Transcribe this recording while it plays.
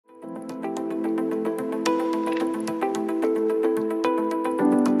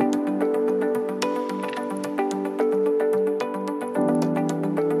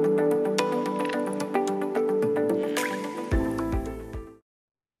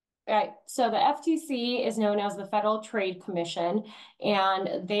Right. So the FTC is known as the Federal Trade Commission,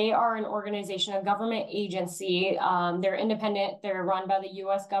 and they are an organization, a government agency. They're independent. They're run by the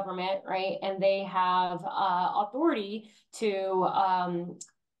U.S. government, right? And they have authority to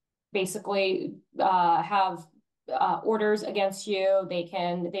basically have orders against you.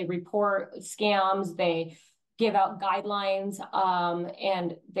 They report scams. They give out guidelines,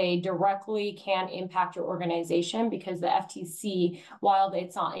 and they directly can impact your organization because the FTC, while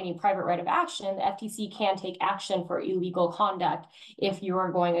it's not any private right of action, the FTC can take action for illegal conduct if you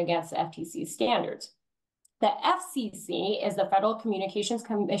are going against the FTC standards. The FCC is the Federal Communications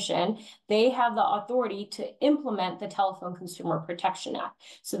Commission. They have the authority to implement the Telephone Consumer Protection Act.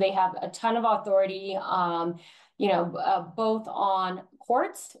 So they have a ton of authority, both on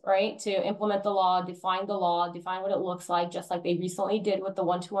courts, right, to implement the law, define what it looks like, just like they recently did with the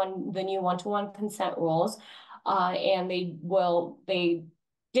new one-to-one consent rules. And they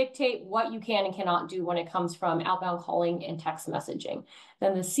dictate what you can and cannot do when it comes from outbound calling and text messaging.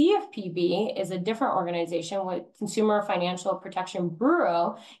 Then the CFPB is a different organization with Consumer Financial Protection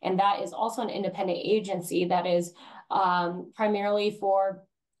Bureau, and that is also an independent agency that is primarily for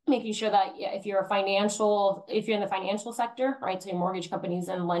making sure that if you're in the financial sector, right, so your mortgage companies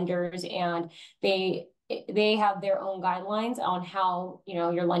and lenders, and they have their own guidelines on how,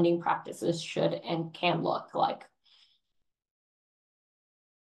 your lending practices should and can look like.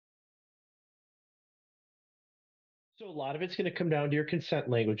 So a lot of it's going to come down to your consent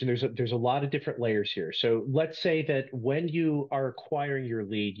language, and there's a lot of different layers here. So let's say that when you are acquiring your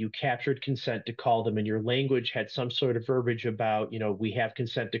lead, you captured consent to call them, and your language had some sort of verbiage about, we have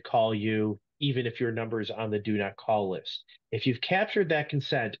consent to call you, even if your number is on the do not call list. If you've captured that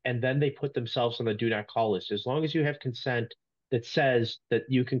consent and then they put themselves on the do not call list, as long as you have consent that says that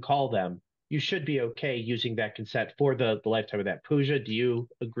you can call them, you should be okay using that consent for the lifetime of that. Pooja, do you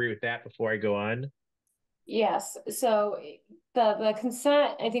agree with that before I go on? Yes. So the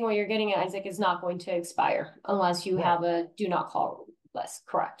consent, I think what you're getting at, Isaac, is not going to expire unless you Right. have a do not call list.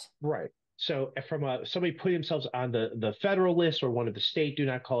 Correct. Right. So from somebody putting themselves on the federal list or one of the state do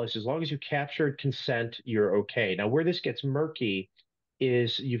not call lists, as long as you captured consent, you're okay. Now, where this gets murky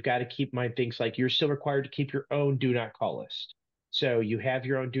is you've got to keep in mind things like you're still required to keep your own do not call list. So you have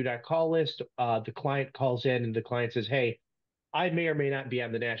your own do not call list. The client calls in and the client says, "Hey, I may or may not be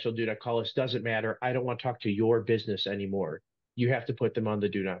on the national do not call list. Doesn't matter. I don't want to talk to your business anymore." You have to put them on the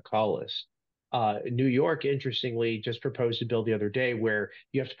do not call list. New York, interestingly, just proposed a bill the other day where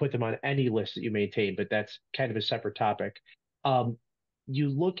you have to put them on any list that you maintain, but that's kind of a separate topic. Um, you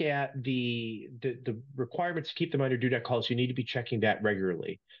look at the requirements to keep them on your do not calls. You need to be checking that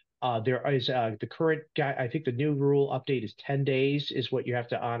regularly. There is the current guy. I think the new rule update is 10 days is what you have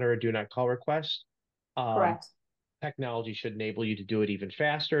to honor a do not call request. Um, Correct. Technology should enable you to do it even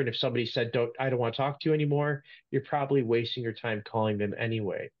faster. And if somebody said, I don't want to talk to you anymore, you're probably wasting your time calling them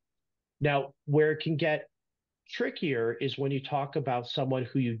anyway. Now, where it can get trickier is when you talk about someone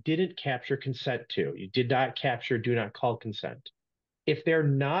who you didn't capture consent to. You did not capture do not call consent. If they're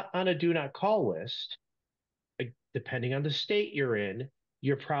not on a do not call list, depending on the state you're in,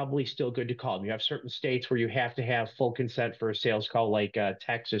 you're probably still good to call them. You have certain states where you have to have full consent for a sales call, like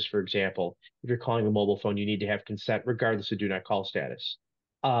Texas, for example. If you're calling a mobile phone, you need to have consent regardless of do not call status.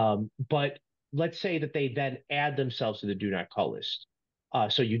 But let's say that they then add themselves to the do not call list.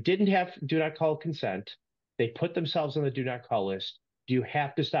 So you didn't have do not call consent. They put themselves on the do not call list. Do you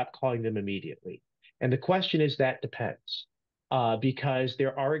have to stop calling them immediately? And the question is that depends because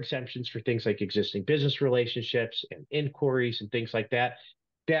there are exemptions for things like existing business relationships and inquiries and things like that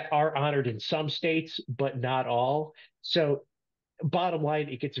that are honored in some states, but not all. So bottom line,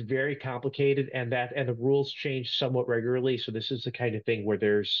 it gets very complicated and the rules change somewhat regularly. So this is the kind of thing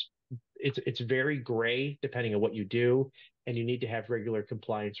where it's very gray depending on what you do, and you need to have regular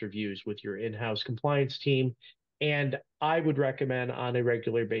compliance reviews with your in-house compliance team. And I would recommend on a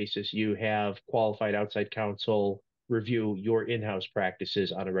regular basis you have qualified outside counsel review your in-house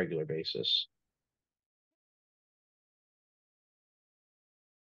practices on a regular basis.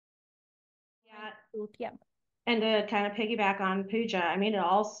 Yeah, Yeah. and to kind of piggyback on Pooja, I mean, it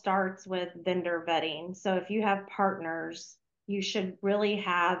all starts with vendor vetting. So if you have partners, you should really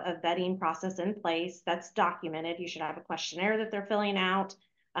have a vetting process in place that's documented. You should have a questionnaire that they're filling out.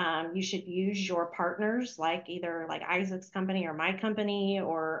 You should use your partners, like either like Isaac's company or my company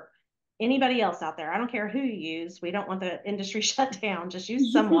or anybody else out there. I don't care who you use. We don't want the industry shut down. Just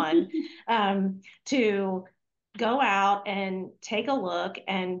use someone to go out and take a look,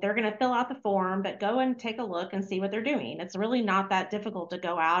 and they're going to fill out the form, but go and take a look and see what they're doing. It's really not that difficult to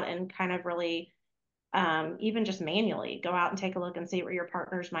go out and kind of really even just manually. Go out and take a look and see what your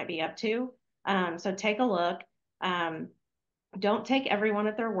partners might be up to. So take a look. Don't take everyone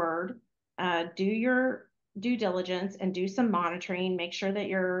at their word. Do your due diligence and do some monitoring. Make sure that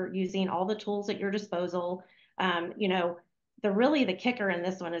you're using all the tools at your disposal. You know, the kicker in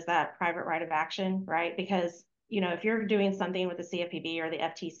this one is that private right of action, right? Because, you know, if you're doing something with the CFPB or the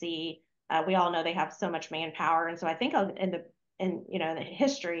FTC, we all know they have so much manpower. And so I think in the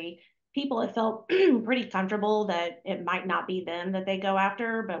history, people have felt pretty comfortable that it might not be them that they go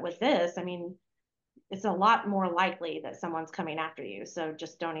after. But with this, I mean, it's a lot more likely that someone's coming after you. So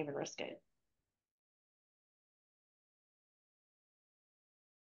just don't even risk it.